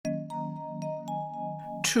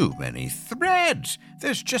too many threads.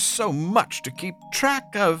 There's just so much to keep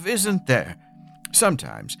track of, isn't there?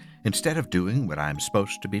 Sometimes, instead of doing what I'm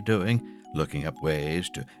supposed to be doing, looking up ways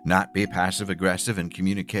to not be passive-aggressive in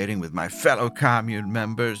communicating with my fellow commune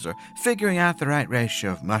members, or figuring out the right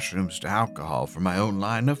ratio of mushrooms to alcohol for my own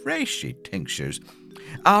line of reishi tinctures,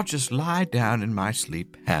 I'll just lie down in my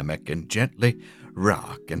sleep hammock and gently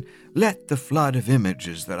rock and let the flood of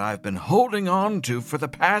images that I've been holding on to for the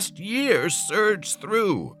past year surge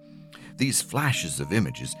through. These flashes of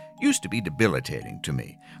images used to be debilitating to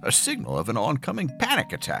me, a signal of an oncoming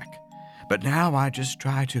panic attack. But now I just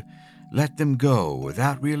try to let them go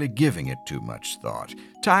without really giving it too much thought.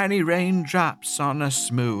 Tiny raindrops on a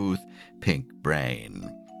smooth pink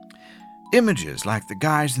brain. Images like the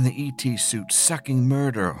guys in the E.T. suit sucking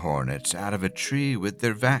murder hornets out of a tree with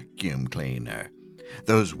their vacuum cleaner.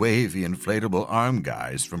 Those wavy inflatable arm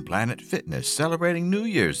guys from Planet Fitness celebrating New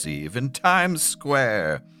Year's Eve in Times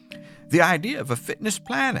Square. The idea of a fitness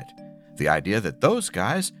planet. The idea that those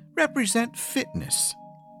guys represent fitness.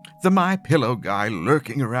 The MyPillow guy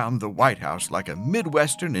lurking around the White House like a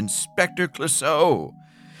Midwestern Inspector Clouseau.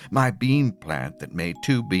 My bean plant that made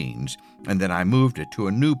 2 beans, and then I moved it to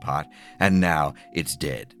a new pot, and now it's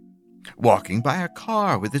dead. Walking by a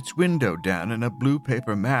car with its window down and a blue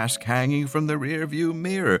paper mask hanging from the rearview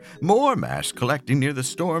mirror, more masks collecting near the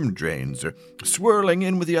storm drains, or swirling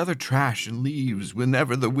in with the other trash and leaves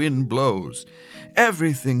whenever the wind blows.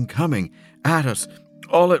 Everything coming at us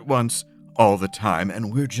all at once, all the time,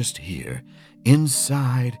 and we're just here,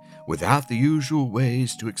 inside, without the usual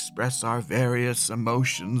ways to express our various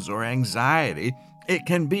emotions or anxiety. It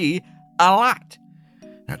can be a lot.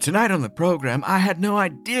 Now, tonight on the program, I had no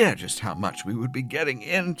idea just how much we would be getting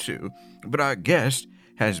into, but our guest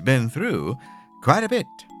has been through quite a bit.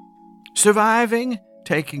 Surviving,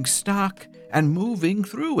 taking stock, and moving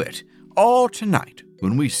through it, all tonight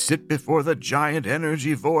when we sit before the giant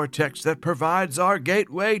energy vortex that provides our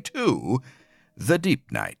gateway to the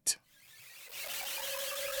Deep Night.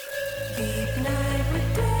 Deep night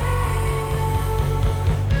with Dale.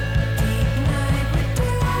 Deep night with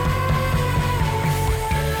Deep night with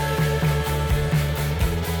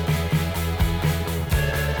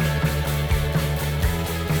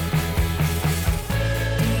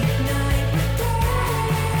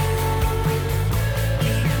Dale.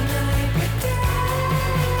 Deep night with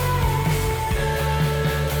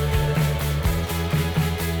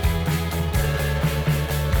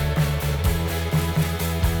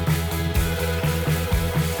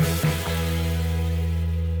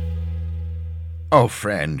Oh,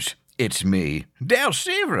 friends, it's me, Dale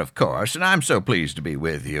Seaver, of course, and I'm so pleased to be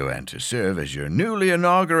with you and to serve as your newly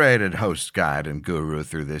inaugurated host, guide, and guru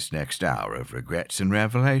through this next hour of regrets and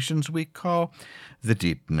revelations we call the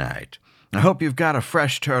Deep Night. I hope you've got a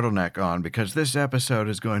fresh turtleneck on, because this episode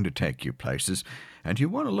is going to take you places, and you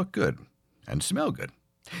want to look good and smell good.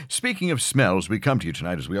 Speaking of smells, we come to you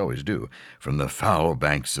tonight, as we always do, from the foul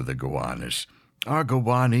banks of the Gowanus. Our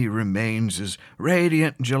Gowanee remains as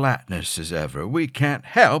radiant and gelatinous as ever. We can't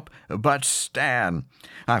help but stan.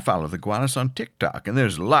 I follow the Gowanus on TikTok, and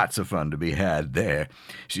there's lots of fun to be had there.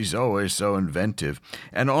 She's always so inventive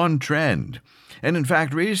and on trend. And in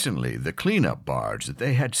fact, recently, the cleanup barge that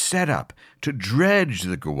they had set up to dredge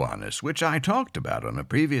the Gowanus, which I talked about on a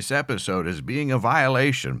previous episode as being a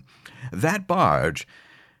violation, that barge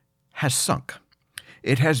has sunk.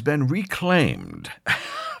 It has been reclaimed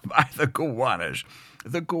by the Gowanus.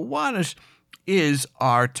 The Gowanus is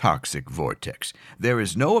our toxic vortex. There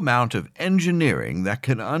is no amount of engineering that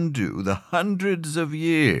can undo the hundreds of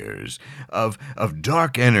years of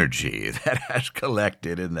dark energy that has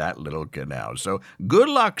collected in that little canal. So good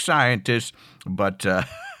luck, scientists, but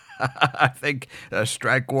I think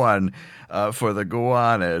strike one for the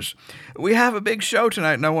Gowanus. We have a big show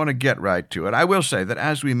tonight, and I want to get right to it. I will say that,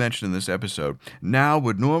 as we mentioned in this episode, now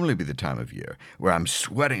would normally be the time of year where I'm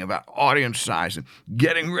sweating about audience size and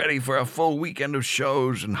getting ready for a full weekend of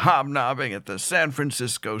shows and hobnobbing at the San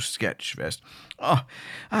Francisco Sketch Fest. Oh,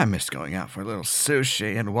 I miss going out for a little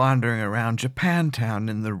sushi and wandering around Japantown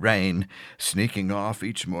in the rain, sneaking off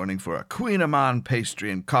each morning for a Queen Amman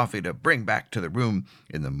pastry and coffee to bring back to the room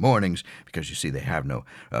in the mornings, because you see they have no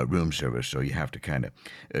room service, so you have to kind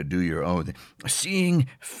of do your own thing. Seeing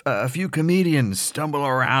a few comedians stumble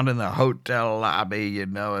around in the hotel lobby, you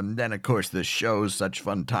know, and then, of course, the shows, such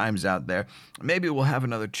fun times out there. Maybe we'll have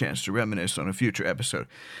another chance to reminisce on a future episode.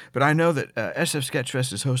 But I know that SF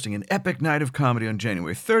Sketchfest is hosting an epic night of comedy on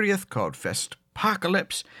January 30th called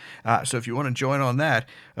Festpocalypse. So if you want to join on that,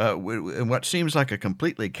 in what seems like a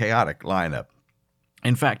completely chaotic lineup,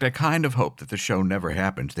 In fact, I kind of hope that the show never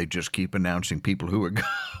happens. They just keep announcing people who are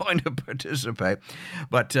going to participate.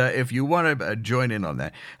 But if you want to join in on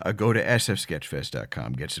that, go to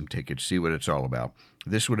sfsketchfest.com, get some tickets, see what it's all about.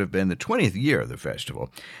 This would have been the 20th year of the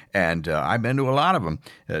festival, and I've been to a lot of them,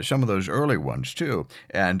 some of those early ones too.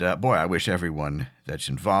 And boy, I wish everyone that's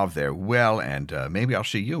involved there well, and maybe I'll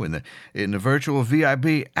see you in the virtual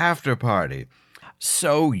VIB after party.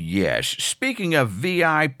 So, yes, speaking of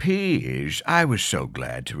VIPs, I was so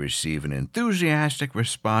glad to receive an enthusiastic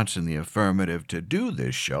response in the affirmative to do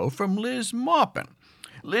this show from Liz Maupin.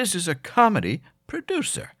 Liz is a comedy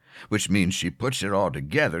producer, which means she puts it all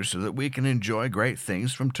together so that we can enjoy great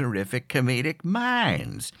things from terrific comedic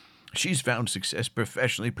minds. She's found success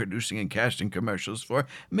professionally producing and casting commercials for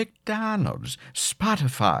McDonald's,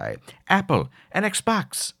 Spotify, Apple, and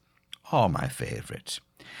Xbox. All my favorites.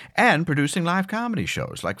 And producing live comedy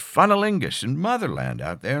shows like Funnelingus and Motherland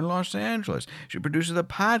out there in Los Angeles. She produces the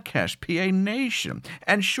podcast PA Nation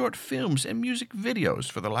and short films and music videos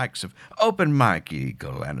for the likes of Open Mike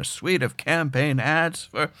Eagle and a suite of campaign ads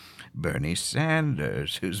for Bernie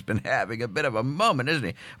Sanders, who's been having a bit of a moment, isn't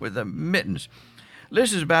he, with the mittens.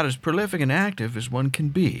 Liz is about as prolific and active as one can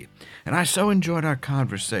be, and I so enjoyed our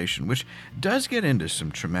conversation, which does get into some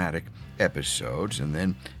traumatic episodes, and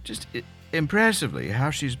then just impressively how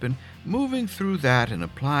she's been moving through that and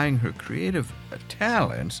applying her creative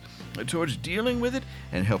talents towards dealing with it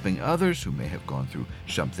and helping others who may have gone through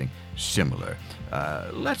something similar.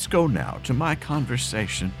 Let's go now to my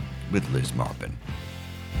conversation with Liz Maupin.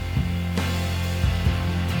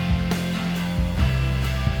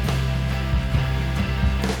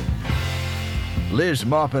 Liz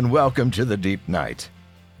Maupin, welcome to the Deep Night.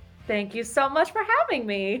 Thank you so much for having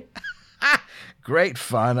me. Great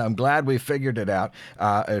fun. I'm glad we figured it out.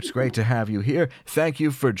 It's great to have you here. Thank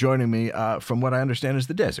you for joining me from what I understand is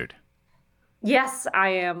the desert. Yes,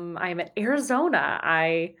 I'm in Arizona.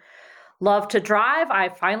 I love to drive. I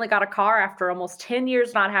finally got a car after almost 10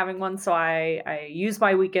 years not having one, so I use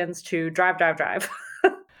my weekends to drive.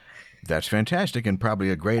 That's fantastic and probably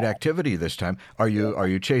a great activity this time. Are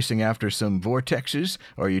you chasing after some vortexes?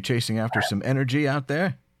 Are you chasing after some energy out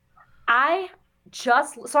there? So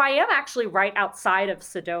I am actually right outside of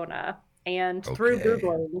Sedona, and through Okay.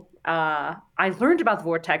 Googling, I learned about the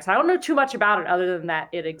vortex. I don't know too much about it other than that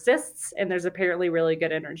it exists, and there's apparently really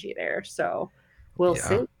good energy there. So we'll Yeah.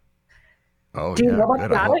 see. Oh, Do you yeah. know much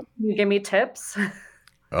Good. I about hope- it? Can you give me tips?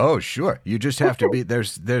 Oh, sure. You just have to be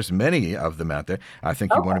there's many of them out there. I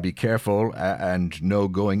think you want to be careful and know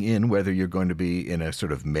going in whether you're going to be in a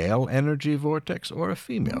sort of male energy vortex or a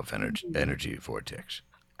female energy vortex.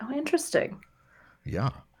 Oh, interesting.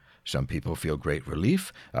 Yeah. Some people feel great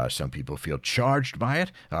relief. Some people feel charged by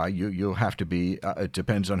it. You'll have to be, it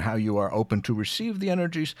depends on how you are open to receive the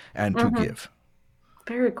energies and to give.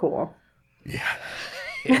 Very cool. Yeah.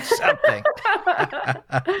 It's something.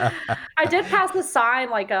 I did pass a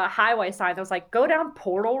sign, like a highway sign that was like, go down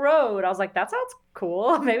Portal Road. I was like, that sounds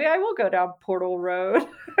cool. Maybe I will go down Portal Road.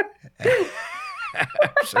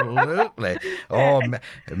 Absolutely. Oh,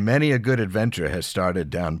 many a good adventure has started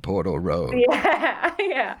down Portal Road.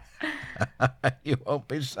 Yeah. You won't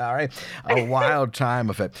be sorry. A wild time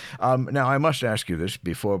of it. Now, I must ask you this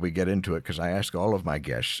before we get into it, because I ask all of my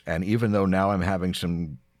guests, and even though now I'm having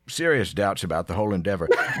some serious doubts about the whole endeavor,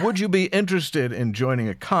 would you be interested in joining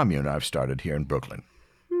a commune I've started here in Brooklyn?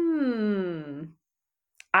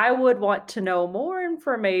 I would want to know more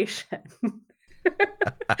information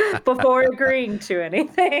before agreeing to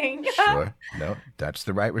anything. Sure. No, that's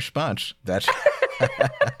the right response. That's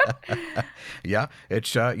yeah.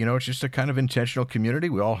 It's it's just a kind of intentional community.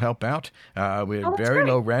 We all help out. We have that's very great.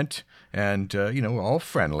 low rent, and we're all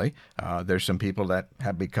friendly. There's some people that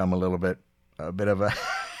have become a bit of a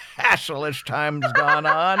hassle as time's gone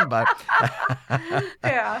on, but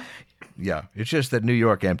Yeah. yeah, it's just that New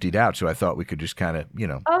York emptied out, so I thought we could just kind of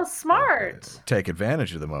Oh, smart. take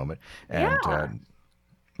advantage of the moment. And Yeah.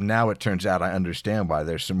 now it turns out I understand why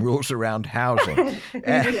there's some rules around housing.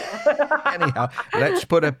 Anyhow, let's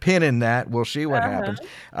put a pin in that. We'll see what happens.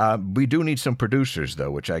 We do need some producers,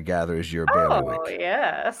 though, which I gather is your bailiwick. Oh,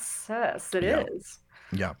 yes. Yes, it is.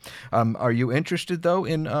 Yeah. Are you interested, though,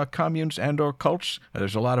 in communes and or cults?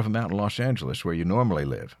 There's a lot of them out in Los Angeles where you normally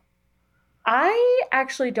live. I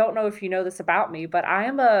actually don't know if you know this about me, but I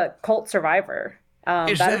am a cult survivor.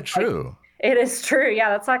 Is that true? It is true. Yeah,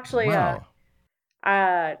 that's actually Wow.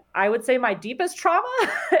 I would say my deepest trauma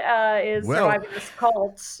is Well- surviving this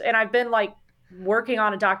cult, and I've been like working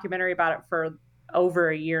on a documentary about it for over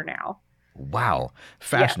a year now. Wow,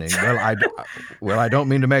 fascinating. Well, I don't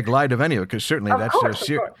mean to make light of any of it, because certainly Of that's course,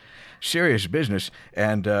 of course. serious business,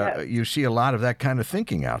 and Yes. you see a lot of that kind of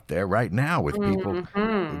thinking out there right now with people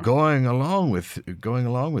Mhm. going along with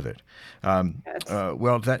it. Yes.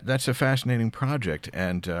 Well, that's a fascinating project,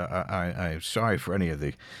 and I'm sorry for any of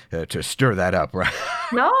the to stir that up. Right?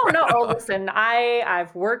 No, no. Oh, listen,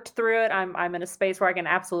 I've worked through it. I'm in a space where I can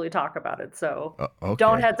absolutely talk about it. So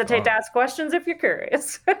don't Okay. hesitate to ask questions if you're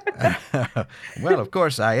curious. Well, of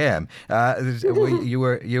course I am. You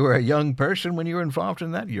were a young person when you were involved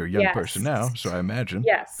in that. You're a young person Yes. now, so I imagine.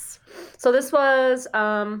 Yes. So this was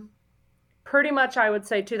pretty much, I would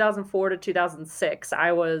say, 2004 to 2006.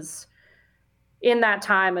 I was in that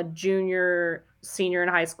time a junior, senior in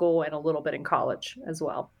high school, and a little bit in college as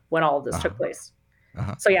well when all of this Uh-huh, took place.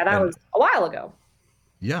 uh-huh. So yeah, that And was a while ago.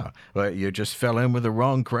 yeah, well, you just fell in with the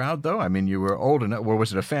wrong crowd, though. I mean, you were old enough. Or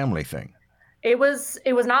was it a family thing? It was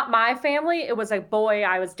not my family. It was a boy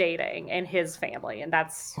I was dating and his family, and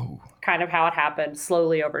that's Oh, kind of how it happened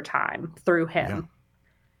slowly over time through yeah. him.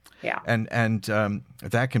 Yeah. And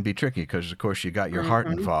that can be tricky because, of course, you got your heart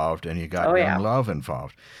Hmm. involved and you got Oh young yeah. love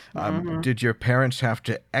involved. Hmm. Did your parents have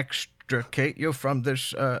to extricate you from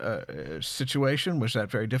this situation? Was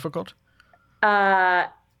that very difficult? Uh,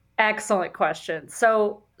 Excellent question.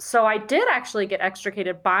 So I did actually get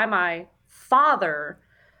extricated by my father,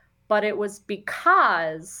 but it was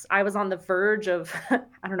because I was on the verge of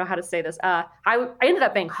I don't know how to say this. I ended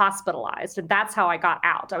up being hospitalized, and that's how I got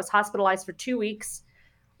out. I was hospitalized for 2 weeks.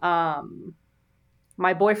 Um,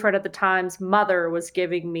 my boyfriend at the time's mother was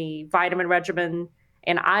giving me vitamin regimen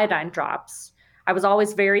and iodine drops. I was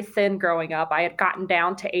always very thin growing up. I had gotten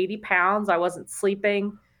down to 80 pounds. I wasn't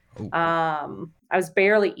sleeping. Oh, I was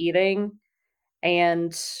barely eating,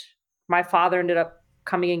 and my father ended up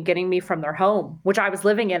coming and getting me from their home, which I was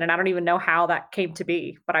living in, and I don't even know how that came to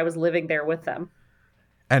be, but I was living there with them.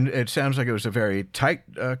 and it sounds like it was a very tight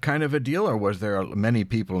kind of a deal, or was there many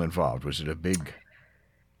people involved? Was it a big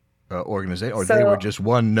organization, or they were So just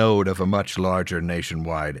one node of a much larger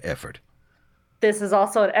nationwide effort? this is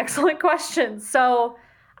also an excellent question. So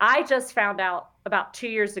I just found out about 2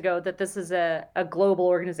 years ago that this is a global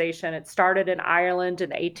organization. It started in Ireland in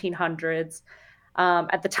the 1800s.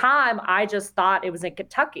 At the time, I just thought it was in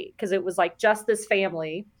Kentucky because it was like just this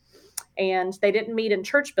family, and they didn't meet in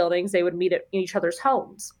church buildings. They would meet in each other's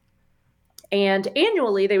homes. And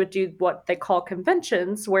annually, they would do what they call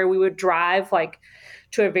conventions, where we would drive like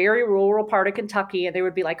to a very rural part of Kentucky, and there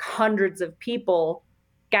would be like hundreds of people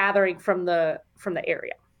gathering from the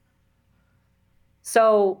area.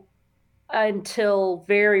 So until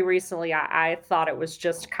very recently, I thought it was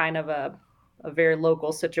just kind of a very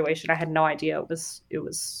local situation. I had no idea it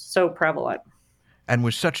was so prevalent. And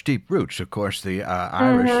with such deep roots, of course, the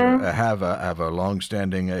Irish Hmm. have a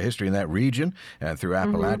long-standing history in that region and through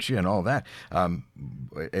Hmm. Appalachia and all that.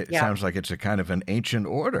 It Yeah, sounds like it's a kind of an ancient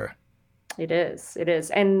order. it is. It is.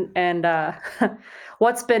 And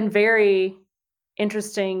what's been very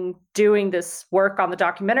interesting doing this work on the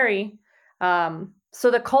documentary. So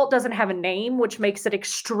the cult doesn't have a name, which makes it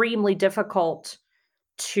extremely difficult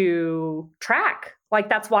to track. Like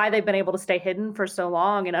that's why they've been able to stay hidden for so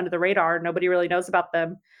long and under the radar. Nobody really knows about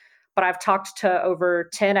them. But I've talked to over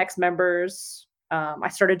 10 ex-members. I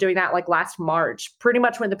started doing that like last March, pretty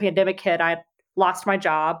much when the pandemic hit. I had lost my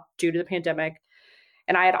job due to the pandemic,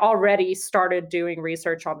 and I had already started doing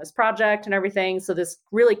research on this project and everything. So this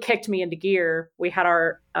really kicked me into gear. We had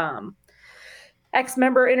our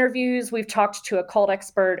ex-member interviews. We've talked to a cult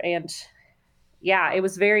expert, and yeah, it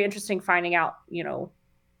was very interesting finding out,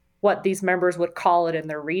 what these members would call it in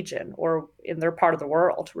their region or in their part of the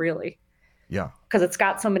world, really, Yeah. because it's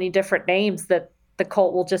got so many different names that the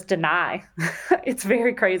cult will just deny. It's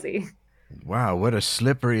very crazy. Wow, what a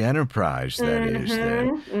slippery enterprise that is.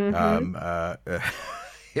 Then, Mm-hmm. Mm-hmm. um, uh,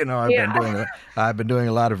 Yeah. I've been doing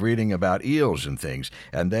a lot of reading about eels and things,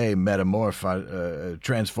 and they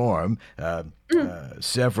transform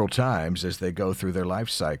several times as they go through their life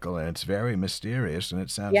cycle, and it's very mysterious, and it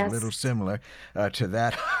sounds a little Yes. similar to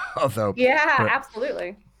that, although, Yeah, per,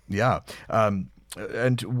 absolutely. yeah.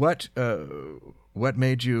 And what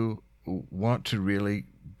made you want to really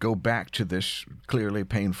go back to this clearly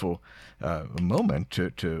painful moment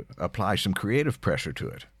to apply some creative pressure to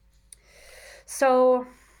it? So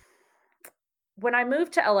when I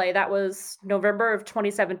moved to LA, that was November of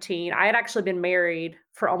 2017. I had actually been married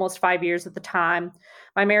for almost 5 years at the time.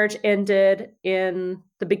 My marriage ended in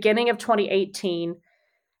the beginning of 2018.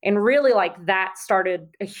 And really, like, that started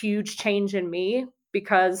a huge change in me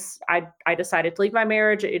because I decided to leave my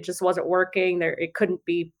marriage. It just wasn't working. It couldn't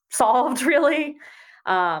be solved really.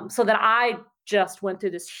 So then I just went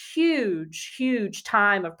through this huge, huge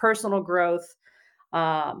time of personal growth,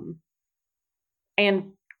 um,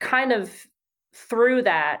 and kind of through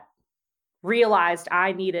that realized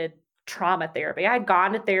I needed trauma therapy. I had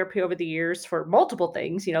gone to therapy over the years for multiple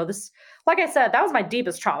things. This, like I said, that was my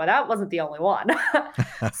deepest trauma. That wasn't the only one.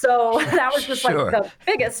 So that was just like Sure. the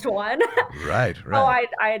biggest one. Right, So right.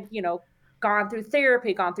 I'd gone through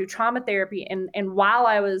therapy, gone through trauma therapy, and while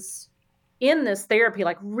I was in this therapy,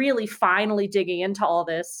 like really finally digging into all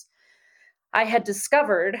this, I had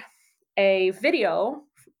discovered a video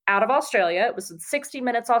out of Australia. It was in 60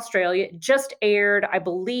 Minutes Australia. It just aired, I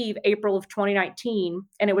believe, April of 2019,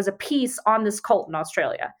 and it was a piece on this cult in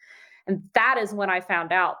Australia. And that is when I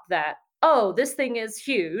found out that, oh, this thing is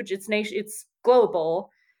huge. It's global,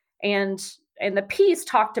 and the piece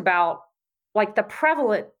talked about like the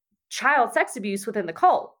prevalent child sex abuse within the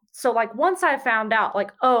cult. So like once I found out,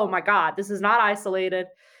 like, oh my God, this is not isolated.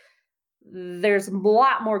 There's a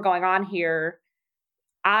lot more going on here.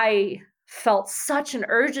 I felt such an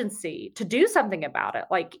urgency to do something about it.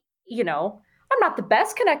 Like, I'm not the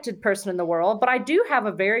best connected person in the world, but I do have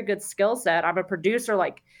a very good skill set. I'm a producer.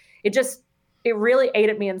 Like, it really ate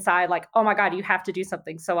at me inside. Like, oh my God, you have to do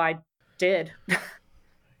something. So I did.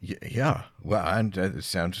 Yeah. Well, and it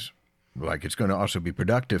sounds like it's going to also be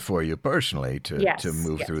productive for you personally to Yes,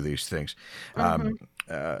 move yes. through these things.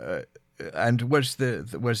 Mhm. And was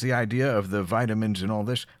the idea of the vitamins and all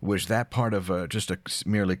this, was that part of just a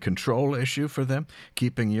merely control issue for them,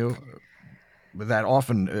 keeping you? That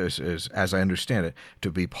often is, as I understand it,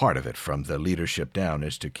 to be part of it from the leadership down,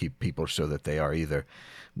 is to keep people so that they are either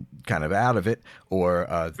kind of out of it or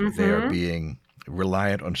they are being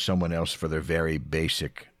reliant on someone else for their very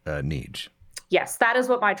basic needs. Yes, that is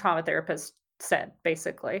what my trauma therapist said,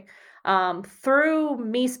 basically. Through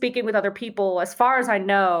me speaking with other people, as far as I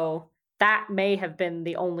know, that may have been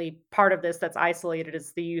the only part of this that's isolated,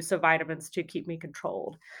 is the use of vitamins to keep me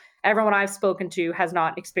controlled. Everyone I've spoken to has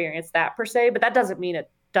not experienced that per se, but that doesn't mean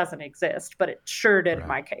it doesn't exist, but it sure did in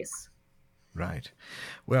my case. Right.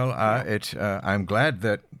 Well, I'm glad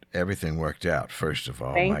that everything worked out. First of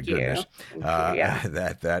all, Thank my you. goodness, Thank you, yeah.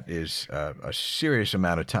 that is a serious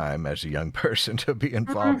amount of time as a young person to be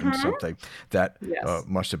involved in something that Yes.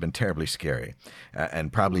 must have been terribly scary,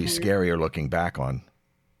 and probably scarier looking back on,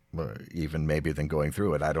 even maybe than going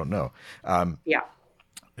through it. I don't know. Yeah.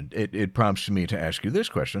 It prompts me to ask you this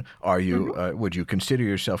question: Are you would you consider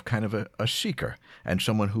yourself kind of a seeker and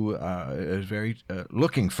someone who is very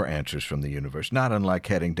looking for answers from the universe, not unlike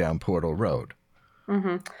heading down Portal Road?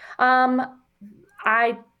 Wow,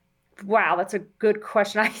 that's a good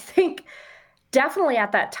question. I think definitely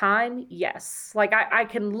at that time, yes. Like I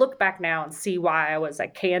can look back now and see why I was a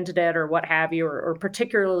candidate or what have you, or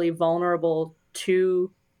particularly vulnerable to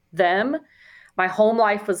them. My home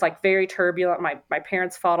life was like very turbulent. My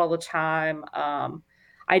parents fought all the time.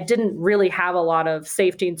 I didn't really have a lot of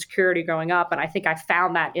safety and security growing up, and I think I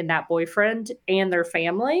found that in that boyfriend and their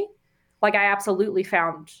family. Like I absolutely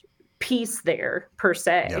found peace there per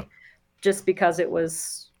se, Yeah. just because it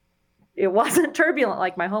wasn't turbulent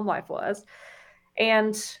like my home life was.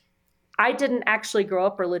 And I didn't actually grow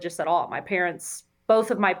up religious at all.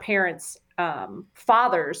 Both of my parents'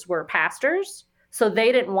 fathers were pastors, so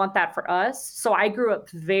they didn't want that for us. So I grew up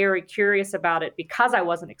very curious about it because I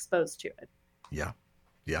wasn't exposed to it. Yeah.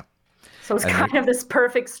 Yeah. So it's And kind of this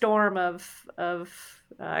perfect storm of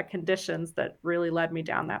conditions that really led me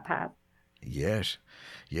down that path. Yes.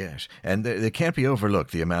 Yes. And they can't be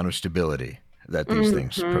overlooked, the amount of stability that these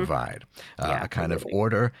things provide. Yeah, A kind of totally.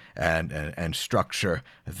 order and structure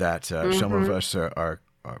that some of us are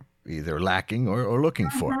either lacking or looking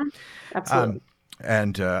for. Absolutely.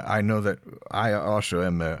 And I know that I also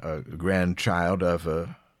am a grandchild of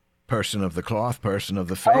a person of the cloth, person of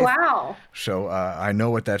the faith. Oh, wow. So I know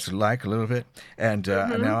what that's like a little bit. And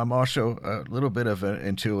now I'm also a little bit of an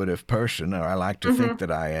intuitive person, or I like to think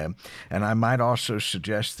that I am. And I might also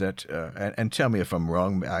suggest that, and tell me if I'm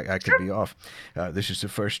wrong, I could be off. This is the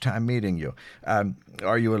first time meeting you.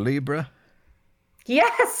 Are you a Libra?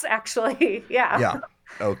 Yes, actually. Yeah. Yeah.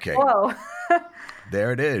 Okay. Whoa.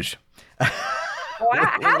 There it is.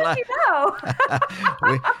 Wow. How did you know?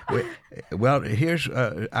 Well, here's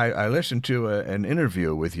I listened to an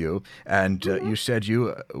interview with you, and you said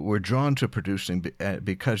you were drawn to producing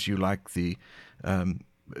because you like the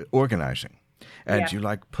organizing, and Yeah. you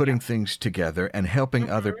like putting things together and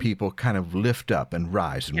helping other people kind of lift up and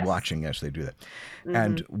rise, and Yes. watching as they do that.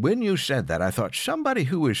 And when you said that, I thought somebody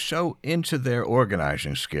who is so into their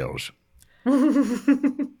organizing skills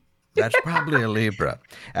That's probably a Libra.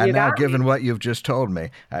 And You now, got given what you've just told me,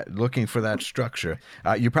 looking for that structure,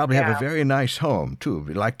 you probably have a Yeah. very nice home, too.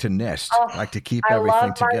 You like to nest, Oh, like to keep I everything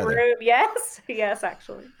love my together. room. Yes, yes,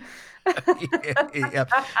 actually. Yep.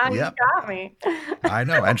 You Yep. got me. I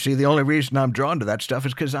know. And see, the only reason I'm drawn to that stuff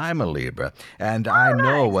is because I'm a Libra. And I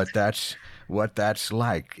know what that's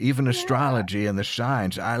like. Even astrology and the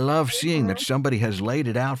signs. I love seeing that somebody has laid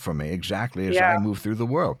it out for me exactly as I Yeah. move through the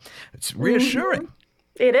world. It's reassuring.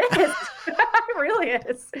 It is. It really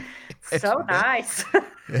is. It's So the- nice.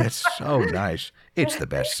 It's so nice. It's the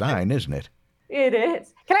best sign, isn't it? It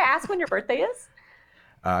is. Can I ask when your birthday is?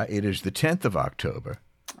 It is the 10th of October.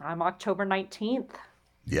 I'm October 19th.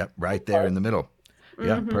 Yep, right there in the middle.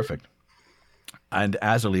 Yeah, perfect. And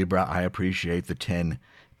as a Libra, I appreciate the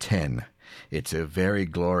 10-10. It's a very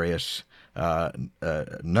glorious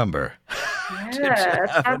number. Yes,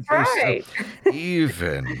 have it that's be so right.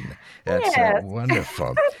 even. That's Yes.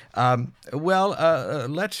 wonderful.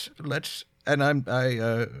 Let's. And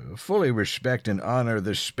I fully respect and honor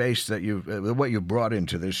the space that what you brought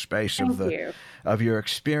into this space Thank you. of your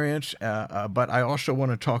experience. But I also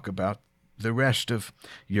want to talk about the rest of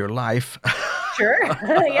your life. Sure.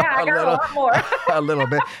 Yeah, I got a lot more. A little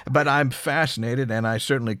bit, but I'm fascinated, and I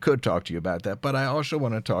certainly could talk to you about that. But I also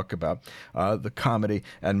want to talk about the comedy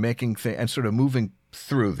and making things and sort of moving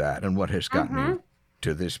through that and what has gotten you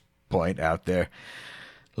to this point out there.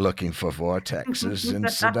 Looking for vortexes in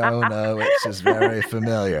Sedona, which is very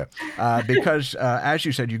familiar. Because, as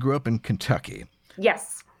you said, you grew up in Kentucky.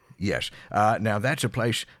 Yes. Yes. Now, that's a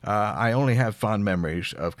place I only have fond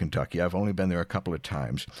memories of Kentucky. I've only been there a couple of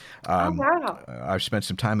times. Oh, wow. I've spent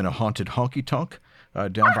some time in a haunted honky-tonk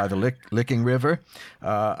down by the Licking River.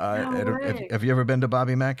 way. Have you ever been to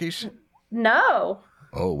Bobby Mackey's? No.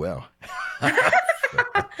 Oh, well.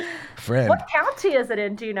 Friend. What county is it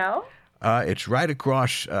in? Do you know? It's right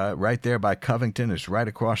across, right there by Covington. It's right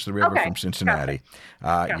across the river Okay, from Cincinnati.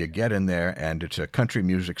 You get in there, and it's a country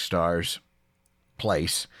music star's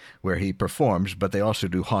place where he performs, but they also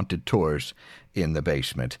do haunted tours in the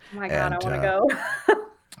basement. Oh my God, and, I want to go.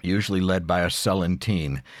 usually led by a sullen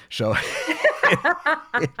teen. So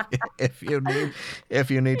if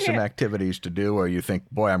you need some activities to do, or you think,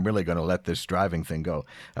 boy, I'm really going to let this driving thing go,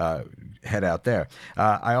 head out there.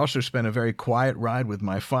 I also spent a very quiet ride with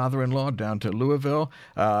my father-in-law down to Louisville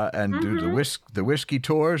and do the whiskey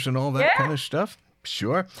tours and all that kind of stuff.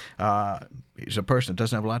 Sure. He's a person that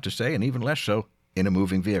doesn't have a lot to say, and even less so in a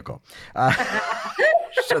moving vehicle.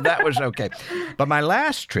 So that was okay. But my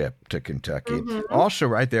last trip to Kentucky, also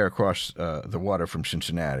right there across the water from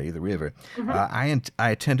Cincinnati, the river, I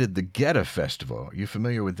attended the Geta Festival. Are you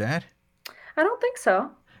familiar with that? I don't think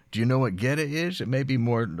so. Do you know what Geta is? It may be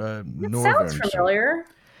more It northern. sounds familiar.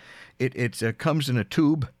 It comes in a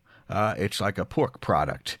tube. It's like a pork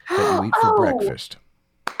product that you eat for Oh. breakfast.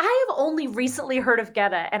 I have only recently heard of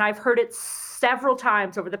Geta, and I've heard it several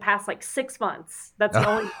times over the past 6 months. That's the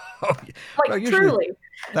only, Oh, well, usually truly.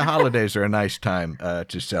 the holidays are a nice time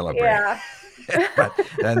to celebrate. Yeah.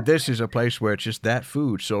 And this is a place where it's just that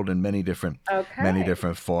food sold in many different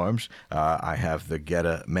forms. I have the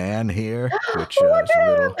Geta Man here, which is a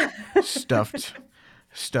little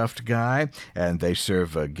stuffed guy, and they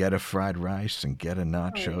serve Geta fried rice and Geta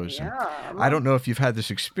nachos. And I don't know if you've had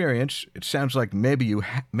this experience. It sounds like maybe you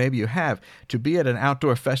have, to be at an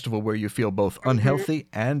outdoor festival where you feel both unhealthy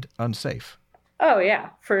and unsafe. Oh, yeah,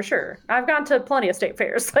 for sure. I've gone to plenty of state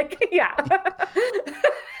fairs. Yeah.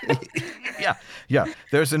 Yeah.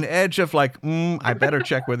 There's an edge of I better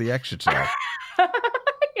check where the exits are.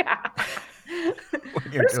 Yeah.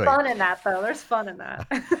 when you're There's doing fun in that, though. There's fun in that.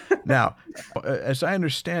 Now, as I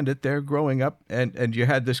understand it, they're growing up, and you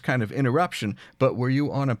had this kind of interruption, but were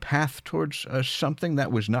you on a path towards something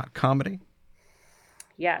that was not comedy?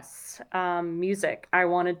 Yes, music. I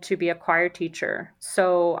wanted to be a choir teacher.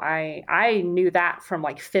 So I knew that from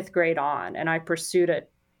 5th grade on, and I pursued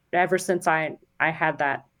it ever since I had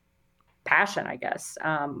that passion, I guess.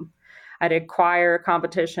 I did choir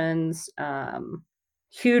competitions,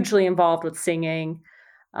 hugely involved with singing.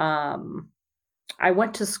 I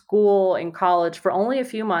went to school in college for only a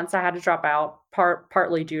few months. I had to drop out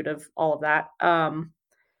partly due to all of that.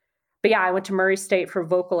 But yeah, I went to Murray State for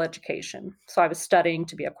vocal education. So I was studying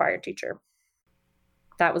to be a choir teacher.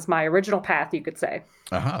 That was my original path, you could say.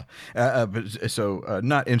 So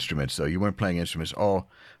not instruments, though. You weren't playing instruments, all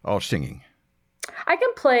singing. I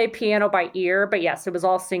can play piano by ear, but yes, it was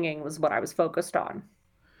all singing was what I was focused on.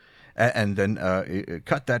 And then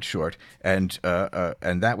cut that short. And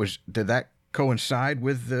did that coincide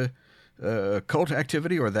with the cult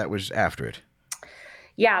activity, or that was after it?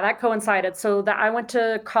 Yeah, that coincided. So that I went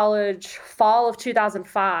to college fall of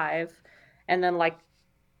 2005, and then like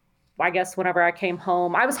I guess whenever I came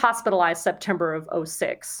home, I was hospitalized September of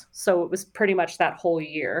 '06. So it was pretty much that whole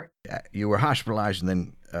year. You were hospitalized and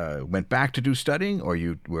then went back to do studying, or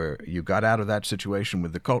you got out of that situation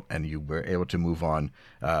with the cult and you were able to move on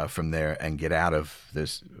from there and get out of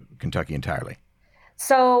this Kentucky entirely.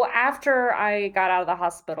 So after I got out of the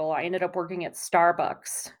hospital, I ended up working at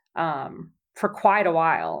Starbucks for quite a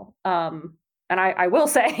while. And I will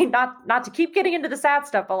say, not to keep getting into the sad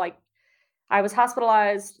stuff, but like I was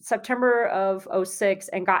hospitalized September of '06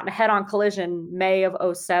 and got in a head-on collision May of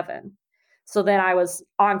 '07. So then I was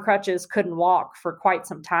on crutches, couldn't walk for quite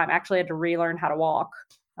some time. Actually had to relearn how to walk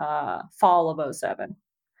fall of '07.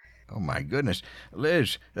 Oh my goodness,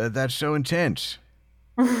 Liz, that's so intense.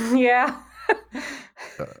 Yeah.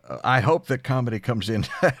 I hope that comedy comes in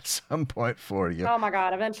at some point for you. Oh my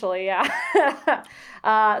God, eventually, yeah.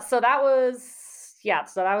 So that was, yeah,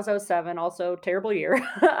 so that was '07, also terrible year.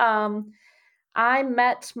 um, I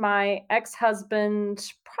met my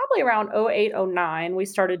ex-husband probably around '08, '09. We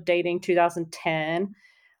started dating 2010.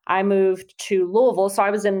 I moved to Louisville. So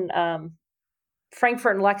I was in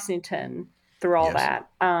Frankfurt and Lexington through all Yes.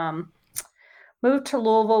 that. Moved to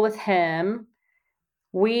Louisville with him.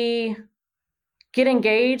 We get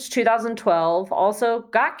engaged 2012. Also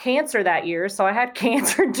got cancer that year. So I had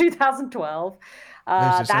cancer in 2012.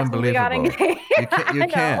 This is That's when we got unbelievable. engaged. You can't. You I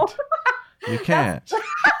know. can't. You can't.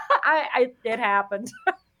 It happened.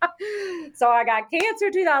 So I got cancer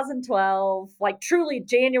 2012. Like truly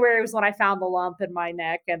January was when I found the lump in my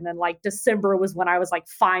neck. And then like December was when I was like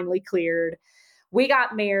finally cleared. We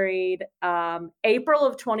got married April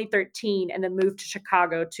of 2013 and then moved to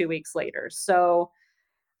Chicago 2 weeks later. So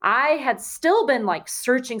I had still been like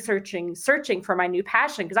searching for my new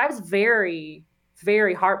passion because I was very,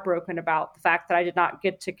 very heartbroken about the fact that I did not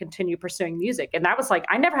get to continue pursuing music. And that was like,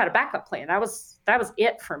 I never had a backup plan. That was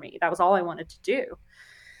it for me. That was all I wanted to do.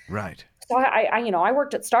 Right. So I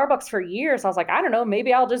worked at Starbucks for years. I was like, I don't know,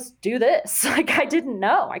 maybe I'll just do this. Like I didn't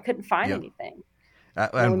know. I couldn't find Yeah. anything. And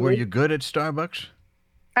And were we you good at Starbucks?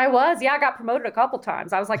 I was, yeah, I got promoted a couple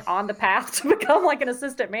times. I was like on the path to become like an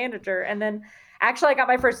assistant manager. And then actually I got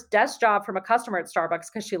my first desk job from a customer at Starbucks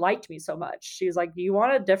because she liked me so much. She was like, "Do you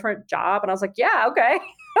want a different job?" And I was like, "Yeah, okay."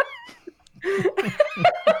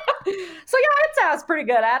 So yeah, I'd say I was pretty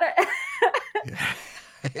good at it.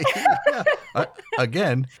 Yeah.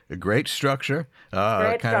 Again, a great structure,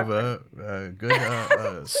 Great kind of structure. a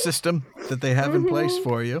good system that they have in place Mhm.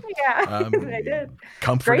 for you. Yeah, Um, they did. Great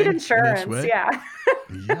Comforting in its insurance. way. Yeah.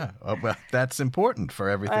 Yeah. Well, that's important for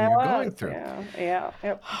everything I you're going was. through. Yeah. Yeah.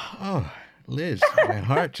 Yep. Oh, Liz, my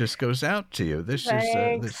heart just goes out to you. This is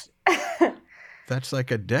Thanks. that's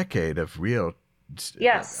like a decade of real.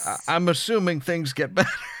 Yes. I'm assuming things get better.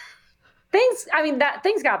 Things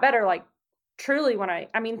got better like truly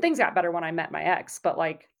things got better when I met my ex, but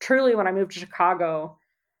like truly when I moved to Chicago,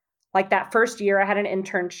 like that first year I had an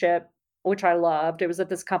internship which I loved. It was at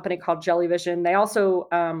this company called Jellyvision. They also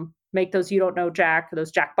make those You Don't Know Jack,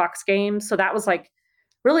 those Jackbox games. So that was like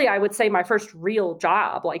really I would say my first real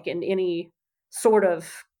job like in any sort of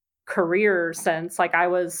career sense. Like I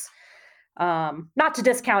was not to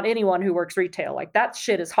discount anyone who works retail. Like that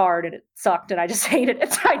shit is hard and it sucked and I just hated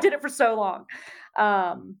it. I did it for so long.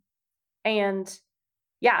 Um, and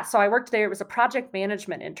yeah, so I worked there. It was a project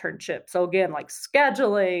management internship. So again, like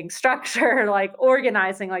scheduling, structure, like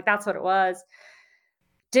organizing, like that's what it was.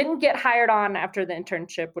 Didn't get hired on after the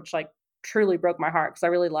internship, which like truly broke my heart because I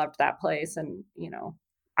really loved that place. And,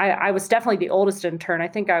 I was definitely the oldest intern. I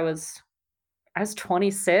think I was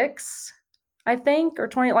 26, I think, or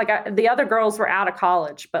 20. Like the other girls were out of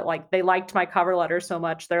college, but like they liked my cover letter so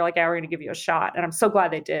much. They're like, "Yeah, we're going to give you a shot." And I'm so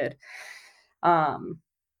glad they did. Um,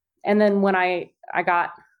 and then when I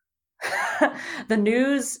got the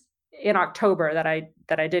news in October that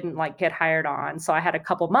I didn't like get hired on, so I had a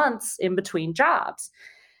couple months in between jobs.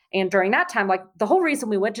 And during that time, like the whole reason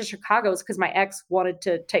we went to Chicago is because my ex wanted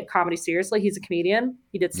to take comedy seriously. He's a comedian.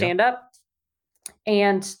 He did Yep. stand up.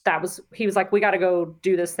 And he was like, "We got to go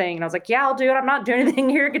do this thing." And I was like, "Yeah, I'll do it. I'm not doing anything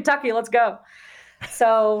here in Kentucky. Let's go."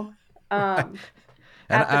 So, And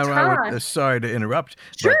at the I would, time, sorry to interrupt,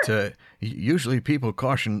 sure. but usually people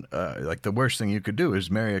caution like the worst thing you could do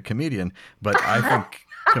is marry a comedian. But I think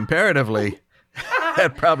comparatively,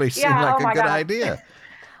 that probably seemed Yeah, like oh a my good God. idea.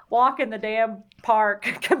 Walk in the damn park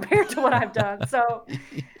compared to what I've done. So,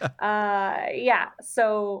 yeah.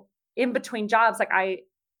 So in between jobs, like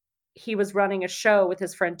he was running a show with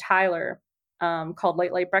his friend Tyler called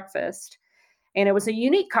Late Late Breakfast. And it was a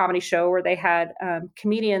unique comedy show where they had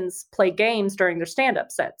comedians play games during their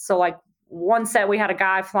stand-up sets. So like one set we had a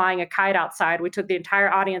guy flying a kite outside. We took the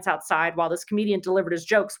entire audience outside while this comedian delivered his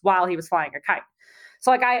jokes while he was flying a kite.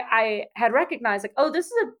 So like I had recognized like, oh, this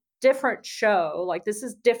is a different show. Like this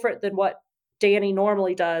is different than what Danny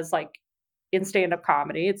normally does, like in stand-up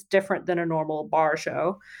comedy. It's different than a normal bar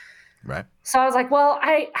show. Right. So I was like, well,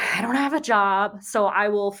 I don't have a job, so I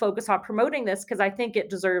will focus on promoting this because I think it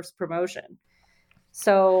deserves promotion.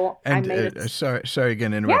 So I And made it. sorry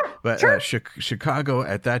again to interrupt, Yeah, but sure. Chicago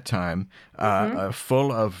at that time,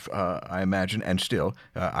 full of, I imagine, and still,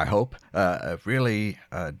 I hope, a really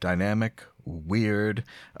dynamic, weird,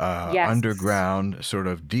 Yes. underground sort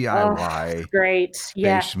of Oh, DIY great.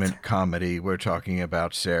 Yes. basement comedy. We're talking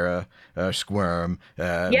about Sarah Squirm,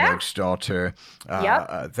 Yeah. Meg Stalter.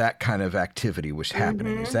 Yep. That kind of activity was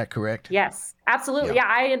happening. Is that correct? Yes, absolutely. Yeah. Yeah,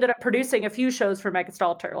 I ended up producing a few shows for Megan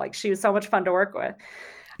Stalter. Like she was so much fun to work with.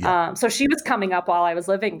 Yeah. So she was coming up while I was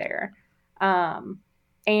living there.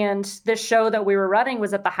 And this show that we were running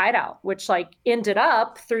was at the Hideout, which like ended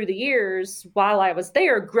up through the years while I was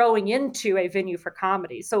there growing into a venue for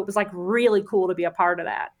comedy. So it was like really cool to be a part of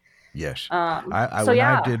that. Yes. So When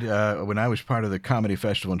yeah. I did, when I was part of the comedy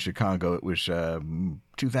festival in Chicago, it was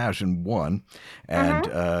 2001,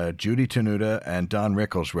 and Judy Tenuta and Don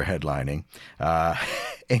Rickles were headlining.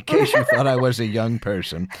 In case you thought I was a young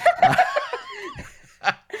person.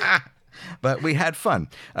 But we had fun.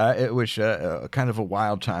 It was kind of a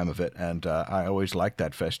wild time of it, and I always liked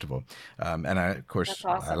that festival. And I, of course, That's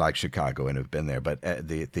awesome. I like Chicago and have been there. But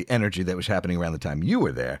the energy that was happening around the time you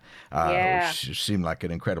were there Yeah. seemed like an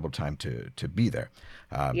incredible time to be there.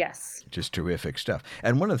 Yes. Just terrific stuff.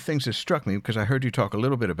 And one of the things that struck me, because I heard you talk a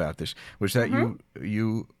little bit about this, was that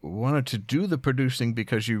you wanted to do the producing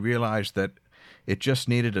because you realized that it just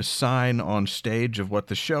needed a sign on stage of what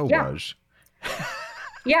the show Yeah. was.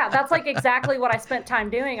 Yeah, that's like exactly what I spent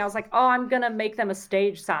time doing. I was like, oh, I'm going to make them a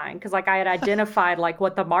stage sign. Cause like I had identified like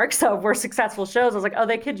what the marks of were successful shows. I was like, oh,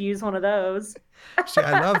 they could use one of those. See,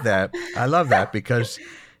 I love that. I love that because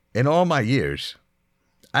in all my years,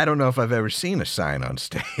 I don't know if I've ever seen a sign on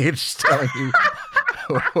stage telling you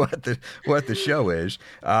what the show is.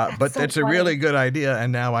 But so that's a funny. really good idea,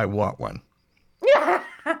 and now I want one. Yeah,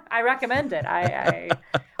 I recommend it. I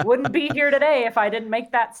wouldn't be here today if I didn't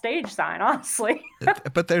make that stage sign, honestly.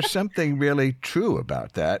 But there's something really true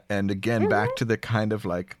about that. And again, back to the kind of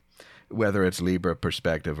like, whether it's Libra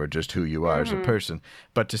perspective or just who you are as a person,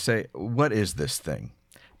 but to say, what is this thing?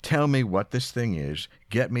 Tell me what this thing is.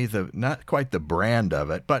 Get me not quite the brand of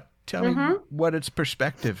it, but tell me what its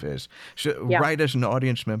perspective is. So Yeah. right as an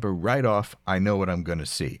audience member, right off, I know what I'm going to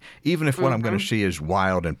see. Even if what I'm going to see is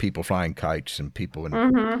wild and people flying kites and people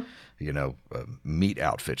in, meat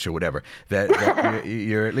outfits or whatever, that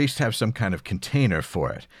you at least have some kind of container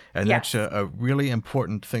for it. And Yes. that's a really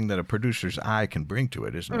important thing that a producer's eye can bring to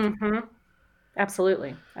it, isn't it?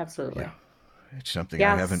 Absolutely. Absolutely. Yeah. It's something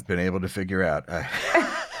I Yes. haven't been able to figure out.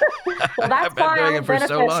 Well, that's been why doing I'm it for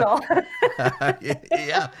so long. beneficial.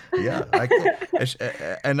 yeah.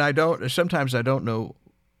 And I don't. Sometimes I don't know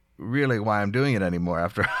really why I'm doing it anymore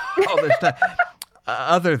after all this time.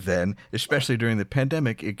 Other than, especially during the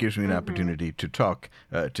pandemic, it gives me an opportunity to talk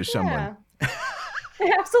to someone. Yeah.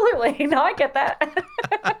 Absolutely. No, I get that.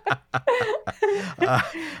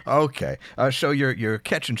 Okay, so you're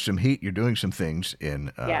catching some heat. You're doing some things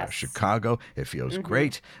in Yes. Chicago. It feels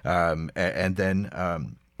great, and then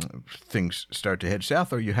things start to head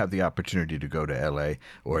south, or you have the opportunity to go to L.A.,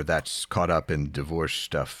 or that's caught up in divorce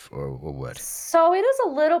stuff, or what? So it is a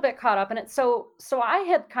little bit caught up in it. So I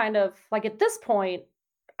had kind of like at this point,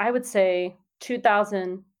 I would say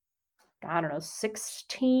 2000, I don't know,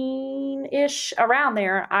 16-ish, around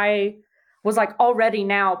there, I was like already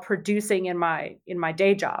now producing in my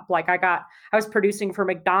day job. Like I was producing for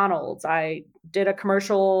McDonald's. I did a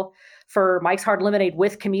commercial for Mike's Hard Lemonade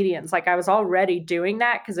with comedians. Like I was already doing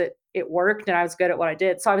that because it worked and I was good at what I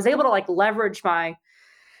did. So I was able to like leverage my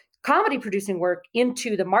comedy producing work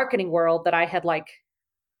into the marketing world that I had like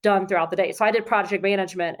done throughout the day. So I did project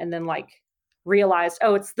management and then like realized,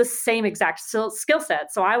 oh, it's the same exact skill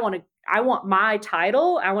set. So I want my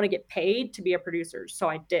title. I want to get paid to be a producer. So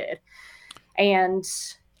I did. And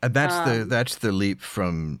that's the leap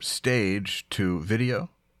from stage to video.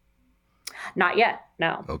 not yet.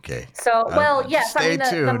 No. Okay. So, well, yes. Stay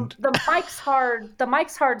tuned. The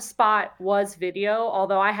Mike's Hard spot was video,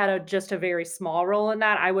 although I had just a very small role in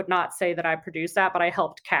that. I would not say that I produced that, but I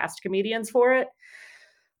helped cast comedians for it.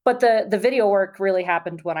 But the video work really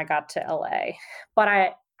happened when I got to LA.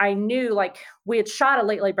 But I knew like we had shot a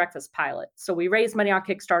Late Late Breakfast pilot. So we raised money on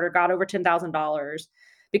Kickstarter, got over $10,000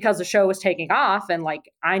 because the show was taking off. And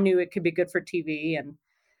like, I knew it could be good for TV.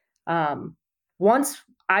 And once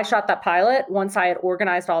I shot that pilot, once I had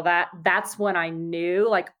organized all that, that's when I knew,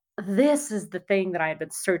 like, this is the thing that I had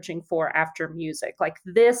been searching for after music. Like,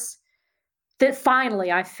 that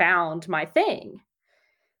finally I found my thing.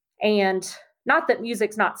 And not that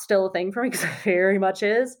music's not still a thing for me, because it very much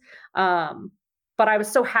is. But I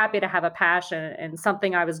was so happy to have a passion and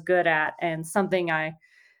something I was good at and something I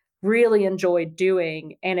really enjoyed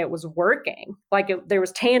doing, and it was working. Like, there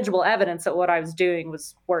was tangible evidence that what I was doing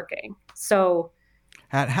was working. So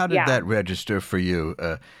How did yeah. that register for you,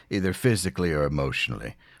 either physically or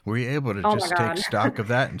emotionally? Were you able to Oh my just take God. stock of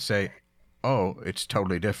that and say, "Oh, it's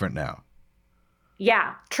totally different now"?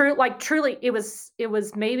 Yeah, truly, it was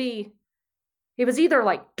maybe it was either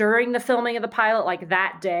like during the filming of the pilot, like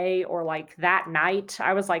that day, or like that night.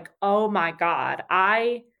 I was like, oh my God,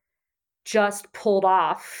 I just pulled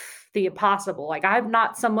off the impossible. Like, I'm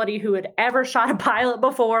not somebody who had ever shot a pilot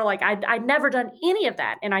before. Like, I'd never done any of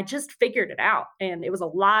that. And I just figured it out. And it was a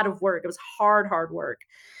lot of work. It was hard work.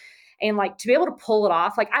 And like, to be able to pull it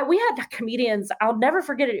off, like, we had comedians, I'll never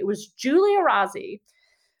forget it. It was Julia Rossi.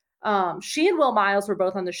 She and Will Miles were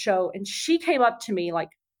both on the show, and she came up to me like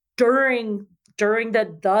during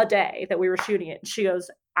the day that we were shooting it. And she goes,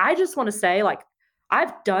 I just want to say, like,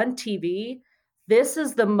 I've done TV. This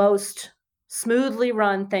is the most smoothly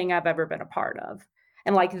run thing I've ever been a part of.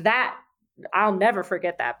 And like that, I'll never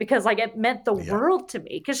forget that, because like it meant the Yeah. world to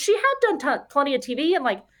me, because she had done plenty of TV, and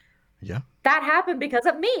like Yeah. that happened because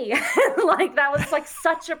of me. Like, that was like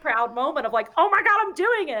such a proud moment of like, oh my God, I'm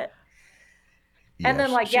doing it. And then,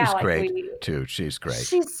 Yes. like, She's yeah, like great too. She's great.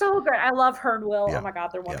 she's so great. I love her and Will. Yeah. Oh my God,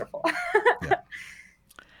 they're Yeah. wonderful. Yeah.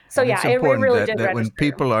 So And yeah, it's it important really that, did that when register.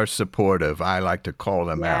 people are supportive, I like to call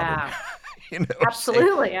them out. Yeah, And, say,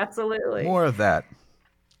 absolutely, absolutely. more of that.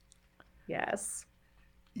 Yes.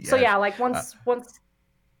 So yeah, Yes. like once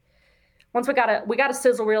we got a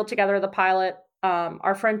sizzle reel together of the pilot.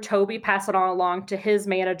 Our friend Toby passed it on along to his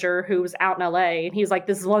manager, who was out in LA, and he's like,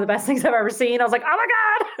 "This is one of the best things I've ever seen." I was like, "Oh my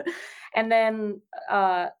God!" And then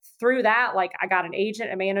through that, like, I got an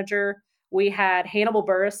agent, a manager. We had Hannibal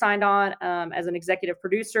Buress signed on as an executive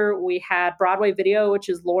producer. We had Broadway Video, which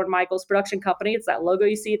is Lorne Michaels' production company. It's that logo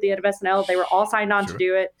you see at the end of SNL. They were all signed on Sure. to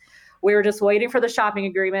do it. We were just waiting for the shopping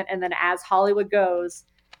agreement, and then as Hollywood goes,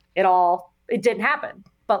 it didn't happen.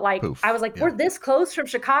 But like, Poof. I was like, Yeah. we're this close from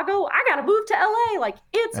Chicago. I got to move to LA. Like,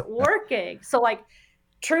 it's working. So like,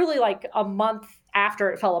 truly, like a month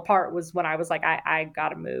after it fell apart was when I was like, I got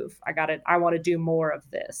to move. I want to do more of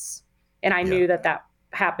this. And I knew that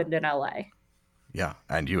happened in LA. Yeah,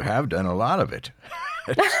 and you have done a lot of it.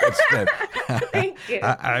 It's Thank you.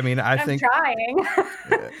 I mean, I I'm think trying.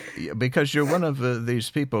 because you're one of these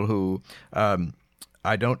people who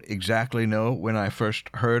I don't exactly know when I first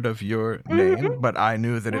heard of your name, but I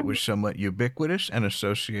knew that it was somewhat ubiquitous and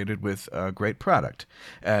associated with a great product,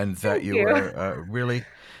 and that Thank you you. were really,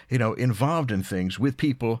 involved in things with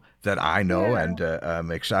people that I know Yeah. and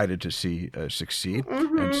I'm excited to see succeed.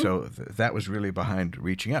 And so that was really behind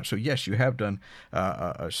reaching out. So yes, you have done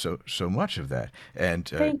so much of that, and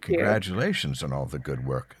Thank you. congratulations on all the good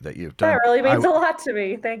work that you've done. That really means I- a lot to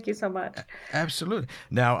me. Thank you so much. Absolutely.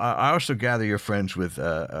 Now, I also gather you're friends with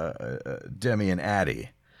Demi and Addie.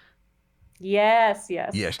 Yes.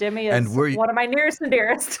 Yes. Demi And is were you- one of my nearest and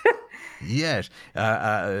dearest. Yes.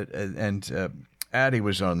 And Addie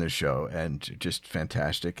was on the show, and just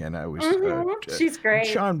fantastic. And I was She's great.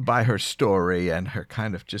 charmed by her story and her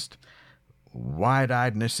kind of just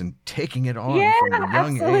wide-eyedness and taking it on Yeah, from a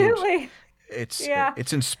young age. absolutely. Yeah.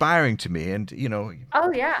 It's inspiring to me, and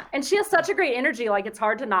Oh yeah, and she has such a great energy. Like, it's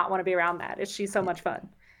hard to not want to be around that. She's so much fun.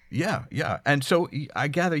 Yeah. And so I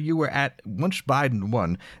gather you were once Biden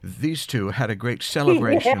won, these two had a great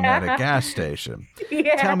celebration at a Yeah. gas station.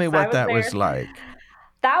 Yes, Tell me I what that was there. like.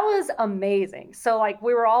 That was amazing. So like,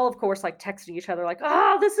 we were all, of course, like texting each other, like,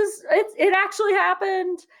 "Oh, it actually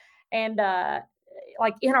happened." And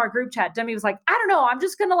like in our group chat, Demi was like, "I don't know, I'm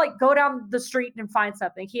just gonna like go down the street and find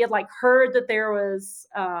something." He had like heard that there was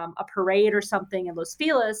a parade or something in Los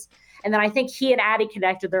Feliz, and then I think he and Addie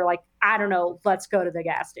connected. They're like, "I don't know, let's go to the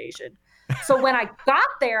gas station." So when I got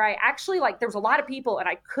there, I actually there was a lot of people, and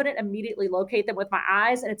I couldn't immediately locate them with my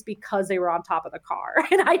eyes, and it's because they were on top of the car,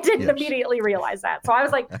 and I didn't Yes. immediately realize that. So I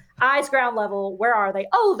was like, eyes ground level, where are they?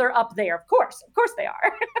 Oh, they're up there. Of course they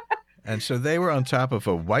are. And so they were on top of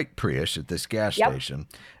a white Prius at this gas Yep. station,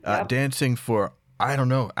 Yep. dancing for, I don't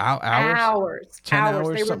know, hours? Hours. 10 hours,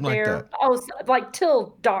 They were something like there. that. Oh, like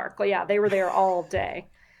till dark. Yeah, they were there all day.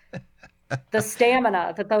 The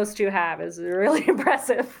stamina that those two have is really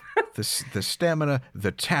impressive. The stamina,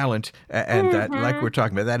 the talent, and that, like we're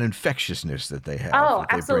talking about, that infectiousness that they have. Oh, that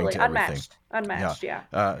they absolutely. bring to everything. Unmatched.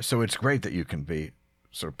 Yeah. So it's great that you can be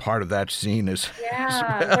sort of part of that scene as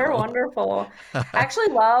Yeah, they're wonderful. I actually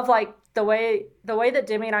love like the way that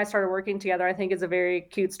Demi and I started working together, I think is a very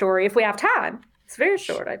cute story if we have time. It's very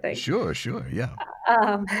short, I think. Sure, yeah.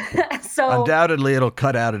 Um, so Undoubtedly, it'll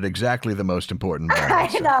cut out at exactly the most important moment. I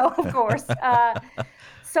so- know, of course.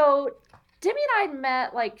 So Demi and I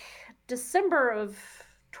met like December of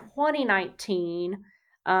 2019.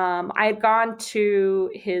 I had gone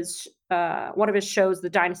to his one of his shows, the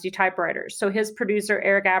Dynasty Typewriters. So his producer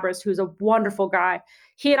Eric Abras, who's a wonderful guy,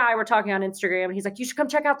 he and I were talking on Instagram, and he's like, "You should come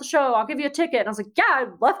check out the show. I'll give you a ticket." And I was like, "Yeah,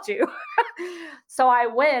 I'd love to." So I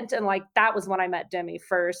went, and like that was when I met Demi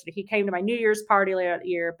first. He came to my New Year's party later that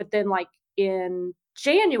year, but then like in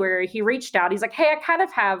January, he reached out. He's like, "Hey, I kind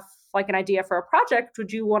of have like an idea for a project.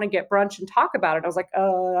 Would you want to get brunch and talk about it?" I was like,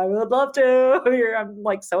 I would love to. I'm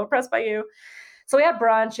like so impressed by you." So we had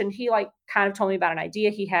brunch, and he like kind of told me about an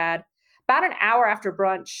idea he had. About an hour after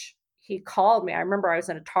brunch, he called me. I remember I was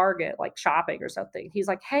in a Target like shopping or something. He's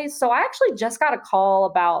like, "Hey, so I actually just got a call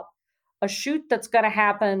about a shoot that's going to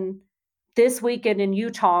happen this weekend in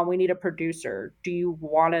Utah, and we need a producer. Do you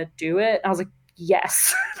want to do it?" And I was like,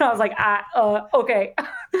 "Yes." And I was like, okay.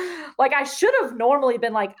 Like I should have normally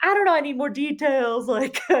been like, "I don't know, I need more details."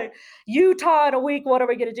 Like Utah in a week, what are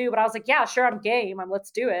we going to do? But I was like, "Yeah, sure, I'm game.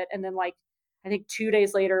 Let's do it." And then like, I think 2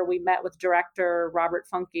 days later, we met with director Robert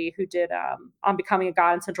Funke, who did On Becoming a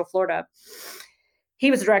God in Central Florida.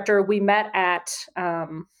 He was a director. We met at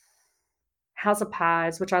House of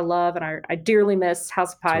Pies, which I love, and I dearly miss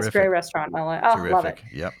House of Pies. Terrific. Great restaurant in LA. Oh, love it.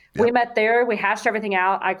 Yep. We met there. We hashed everything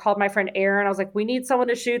out. I called my friend Erin. I was like, "We need someone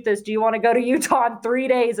to shoot this. Do you want to go to Utah in 3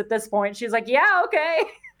 days at this point?" She's like, "Yeah, okay."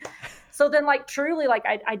 So then like truly like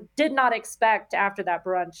I did not expect after that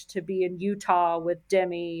brunch to be in Utah with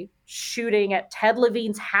Demi shooting at Ted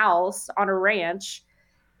Levine's house on a ranch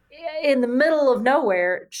in the middle of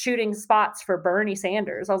nowhere, shooting spots for Bernie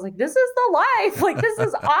Sanders. I was like, "This is the life. Like, this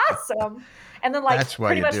is awesome." And then like That's why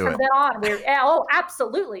pretty you much do from it. then on, oh,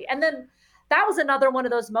 absolutely. And then that was another one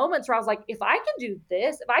of those moments where I was like, if I can do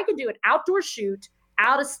this, if I can do an outdoor shoot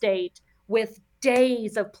out of state with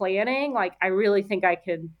days of planning, like I really think I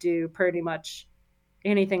can do pretty much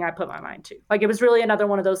anything I put my mind to. Like it was really another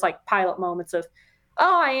one of those like pilot moments of,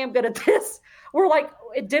 oh, I am good at this. We're like,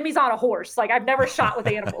 Demi's on a horse. Like I've never shot with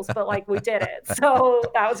animals, but like we did it. So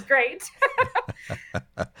that was great.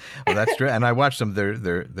 Well, that's true. And I watched them.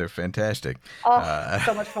 They're fantastic. Oh,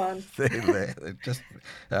 so much fun. They just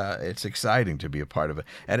it's exciting to be a part of it,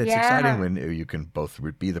 and it's Yeah. exciting when you can both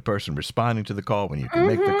be the person responding to the call, when you can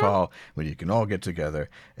make the call, when you can all get together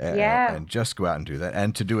Yeah. and just go out and do that,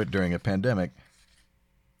 and to do it during a pandemic.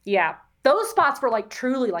 Yeah. Those spots were like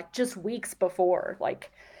truly like just weeks before,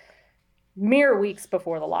 like mere weeks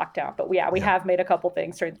before the lockdown. But yeah, we have made a couple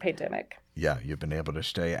things during the pandemic. Yeah, you've been able to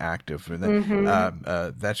stay active for that.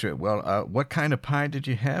 Mm-hmm. That's it. Well, what kind of pie did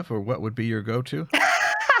you have, or what would be your go-to?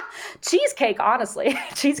 Cheesecake, honestly.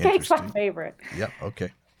 Cheesecake's my Interesting. favorite. Yep. Okay.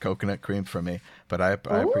 Coconut cream for me, but I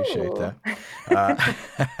appreciate Ooh.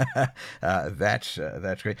 that.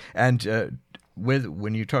 That's great. And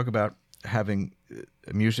when you talk about having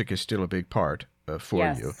music is still a big part for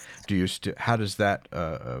Yes. you, do you how does that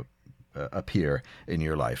appear in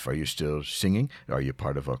your life? Are you still singing? Are you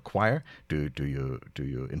part of a choir? Do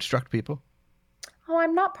you instruct people? Oh,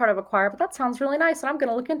 I'm not part of a choir, but that sounds really nice, and I'm going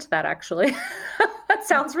to look into that actually. That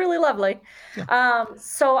sounds really lovely.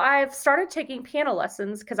 So I've started taking piano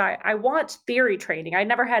lessons because I want theory training. I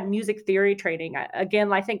never had music theory training.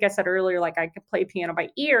 Again, I think I said earlier, like I could play piano by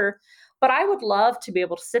ear, but I would love to be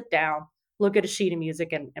able to sit down, look at a sheet of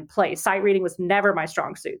music, and play. Sight reading was never my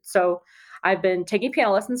strong suit. So I've been taking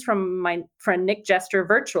piano lessons from my friend Nick Jester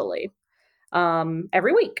virtually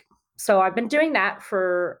every week. So I've been doing that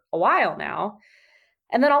for a while now.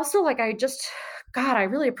 And then also, like, I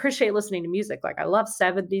really appreciate listening to music. Like, I love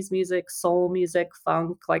 70s music, soul music,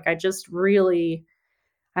 funk. Like, I just really,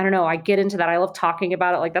 I don't know, I get into that. I love talking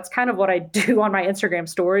about it. Like, that's kind of what I do on my Instagram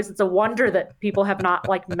stories. It's a wonder that people have not,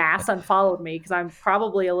 like, mass unfollowed me because I'm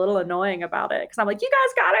probably a little annoying about it. Because I'm like, you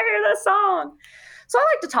guys got to hear this song. So I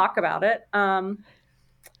like to talk about it. I've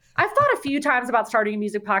thought a few times about starting a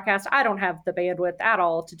music podcast. I don't have the bandwidth at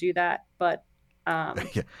all to do that, but Yeah,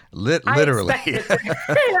 I literally. expect it to-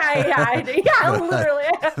 yeah, literally.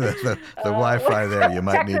 the Wi-Fi there, you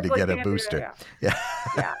might need to technically get a can't do booster.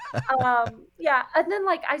 that, yeah. And then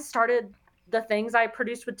like I started the things I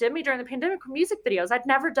produced with Demi during the pandemic with music videos. I'd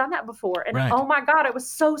never done that before, and Right. oh my god, it was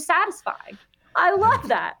so satisfying. I love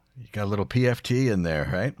that. You got a little PFT in there,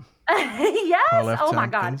 right? Yes. Paul F. Oh my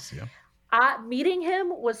god. Tompkins, yeah. Meeting him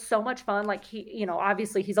was so much fun. Like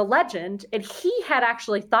obviously he's a legend, and he had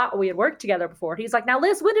actually thought we had worked together before. He's like, "Now,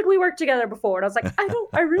 Liz, when did we work together before?" And I was like,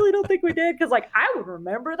 I really don't think we did, because like I would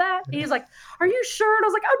remember that. He's like, "Are you sure?" And I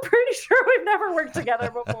was like, "I'm pretty sure we've never worked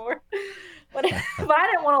together before." But I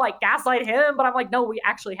didn't want to like gaslight him. But I'm like, no, we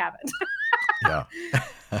actually haven't. Yeah.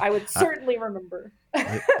 I would certainly remember.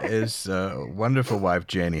 His wonderful wife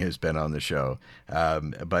Janie has been on the show,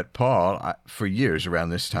 but Paul, for years around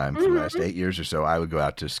this time, for the last 8 years or so, I would go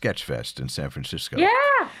out to Sketchfest in San Francisco.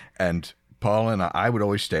 Yeah. And Paul and I would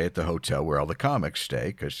always stay at the hotel where all the comics stay,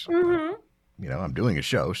 because I'm doing a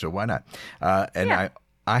show, so why not? And Yeah.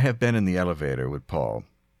 I have been in the elevator with Paul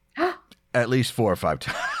at least 4 or 5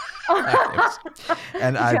 times.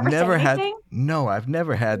 And Did you I've ever say never had anything? I've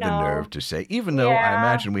never had the No. nerve to say, even though I Yeah.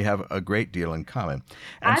 imagine we have a great deal in common.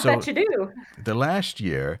 And I so bet you do. the last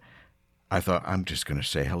year, I thought, I'm just going to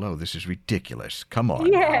say hello. This is ridiculous. Come on.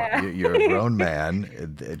 Yeah. You're a grown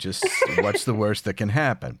man. Just what's the worst that can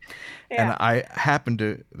happen? And Yeah. I happened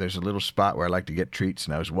to, there's a little spot where I like to get treats,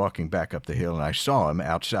 and I was walking back up the hill, and I saw him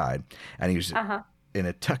outside, and he was in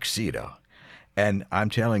a tuxedo. And I'm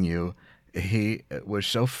telling you, he was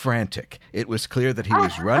so frantic. It was clear that he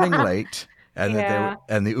was running late, and Yeah.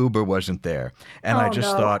 and the Uber wasn't there. And I Oh,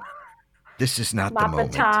 just no. thought, this is not the Not the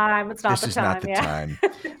moment. time. It's not This the is time. not the Yeah.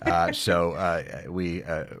 time. So we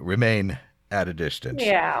remain at a distance.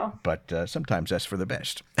 Yeah. But sometimes that's for the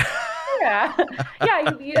best. Yeah.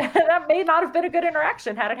 Yeah. That may not have been a good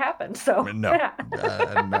interaction had it happened. So No,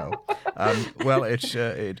 yeah. no. Well,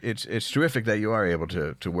 it's terrific that you are able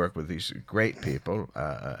to work with these great people,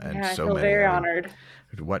 and Yeah, I so feel many. very I mean, honored.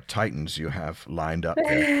 what titans you have lined up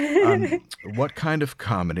there. What kind of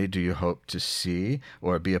comedy do you hope to see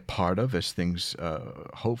or be a part of as things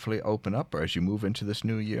hopefully open up, or as you move into this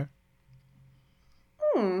new year?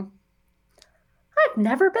 I've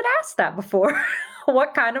never been asked that before.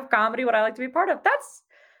 What kind of comedy would I like to be part of?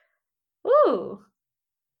 Ooh.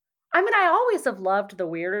 I mean, I always have loved the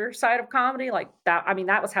weirder side of comedy. Like that, I mean,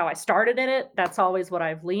 that was how I started in it. That's always what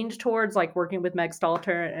I've leaned towards, like working with Meg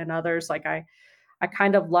Stalter and others. Like I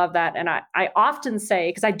kind of love that. And I often say,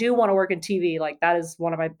 because I do want to work in TV, like that is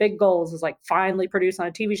one of my big goals, is like finally produce on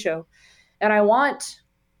a TV show. And I want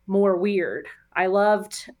more weird. I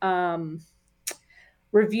loved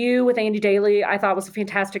Review with Andy Daly. I thought was a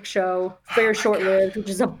fantastic show. Very short lived, which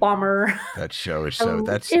is a bummer. That show is so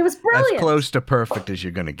that's It was as brilliant. close to perfect as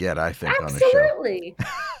you're going to get, I think, on a show. Absolutely.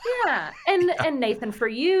 Yeah. And Nathan For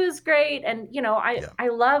You is great. And I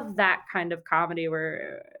love that kind of comedy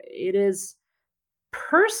where it is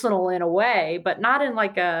personal in a way, but not in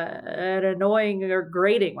like an annoying or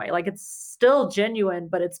grating way. Like it's still genuine,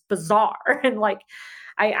 but it's bizarre. And like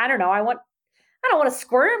I don't know, I don't want to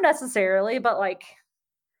squirm necessarily, but like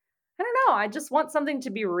I don't know. I just want something to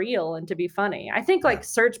be real and to be funny. I think like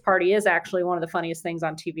Search Party is actually one of the funniest things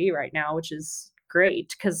on TV right now, which is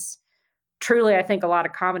great, because truly I think a lot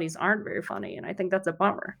of comedies aren't very funny, and I think that's a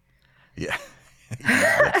bummer. Yeah.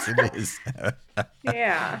 Yes, it is.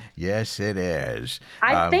 Yeah. Yes, it is.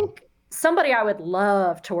 I think somebody I would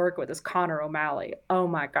love to work with is Connor O'Malley. Oh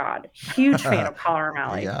my God. Huge fan of Connor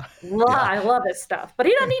O'Malley. Yeah. I love his stuff. But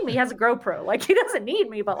he doesn't need me. He has a GoPro. Like he doesn't need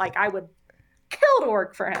me, but like I would kill to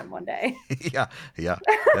work for him one day. Yeah.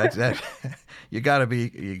 That's you gotta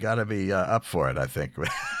be up for it, I think.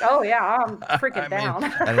 Oh yeah, I'm freaking I mean, down.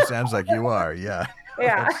 and it sounds like you are. Yeah.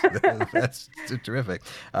 Yeah. That's terrific.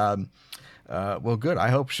 Well, good. I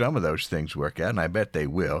hope some of those things work out, and I bet they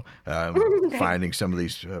will. Finding some of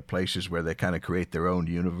these places where they kind of create their own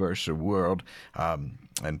universe or world,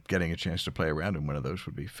 and getting a chance to play around in one of those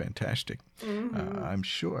would be fantastic. I'm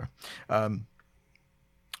sure.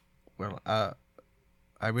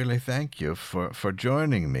 I really thank you for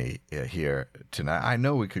joining me here tonight. I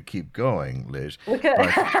know we could keep going, Liz. We could.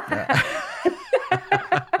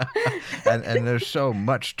 And there's so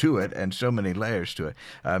much to it and so many layers to it.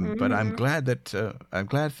 But I'm glad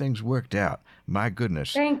that things worked out. My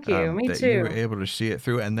goodness. Thank you. Me that too. you were able to see it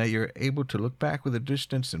through, and that you're able to look back with a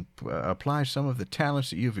distance and apply some of the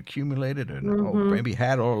talents that you've accumulated and maybe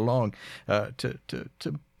had all along to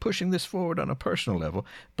pushing this forward on a personal level,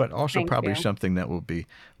 but also Thank probably you. something that will be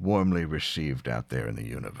warmly received out there in the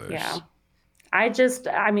universe. Yeah.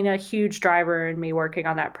 I mean, a huge driver in me working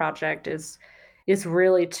on that project is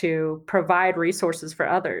really to provide resources for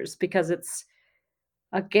others, because it's,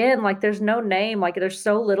 again, like there's no name, like there's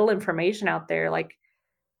so little information out there. Like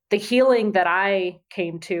the healing that I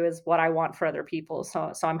came to is what I want for other people.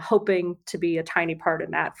 So I'm hoping to be a tiny part in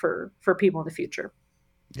that for people in the future.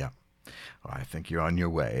 Yeah. Well, I think you're on your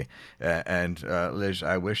way. And Liz,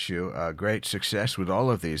 I wish you great success with all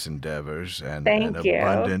of these endeavors and Thank you.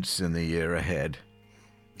 abundance in the year ahead.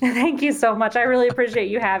 Thank you so much. I really appreciate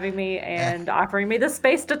you having me and offering me the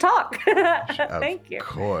space to talk. Thank you. Of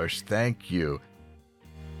course. Thank you.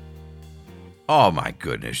 Oh, my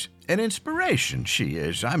goodness. An inspiration she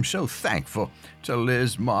is. I'm so thankful to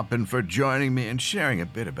Liz Maupin for joining me and sharing a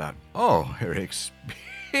bit about, her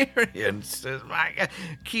experiences. My God.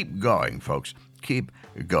 Keep going, folks. Keep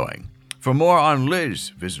going. For more on Liz,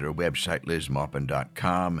 visit her website,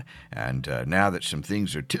 lizmaupin.com. And now that some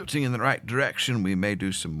things are tilting in the right direction, we may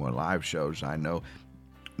do some more live shows. I know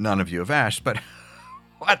none of you have asked, but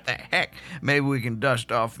what the heck? Maybe we can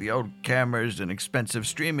dust off the old cameras and expensive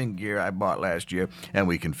streaming gear I bought last year, and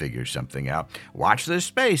we can figure something out. Watch this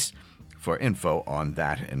space for info on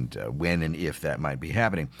that and when and if that might be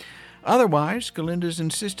happening. Otherwise, Galinda's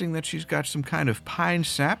insisting that she's got some kind of pine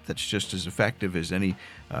sap that's just as effective as any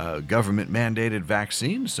government-mandated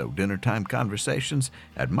vaccine, so dinnertime conversations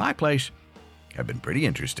at my place have been pretty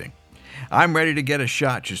interesting. I'm ready to get a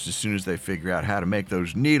shot just as soon as they figure out how to make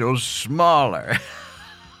those needles smaller.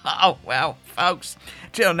 Oh, well, folks,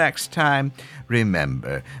 till next time,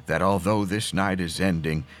 remember that although this night is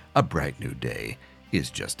ending, a bright new day is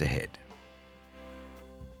just ahead.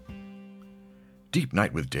 Deep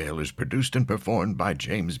Night with Dale is produced and performed by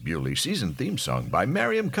James Bewley. Season theme song by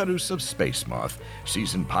Miriam Cadus of Space Moth.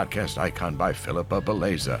 Season podcast icon by Philippa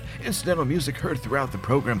Beleza. Incidental music heard throughout the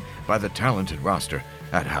program by the talented roster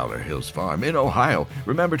at Howler Hills Farm in Ohio.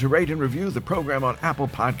 Remember to rate and review the program on Apple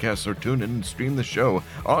Podcasts or tune in and stream the show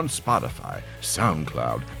on Spotify,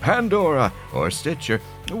 SoundCloud, Pandora, or Stitcher,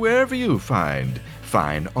 wherever you find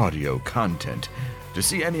fine audio content. To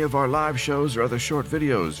see any of our live shows or other short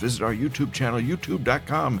videos, visit our YouTube channel,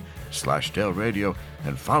 youtube.com/Dale Radio,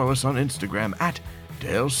 and follow us on Instagram at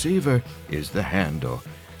Dale Seaver is the handle.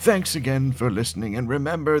 Thanks again for listening, and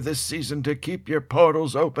remember this season to keep your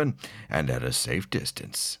portals open and at a safe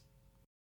distance.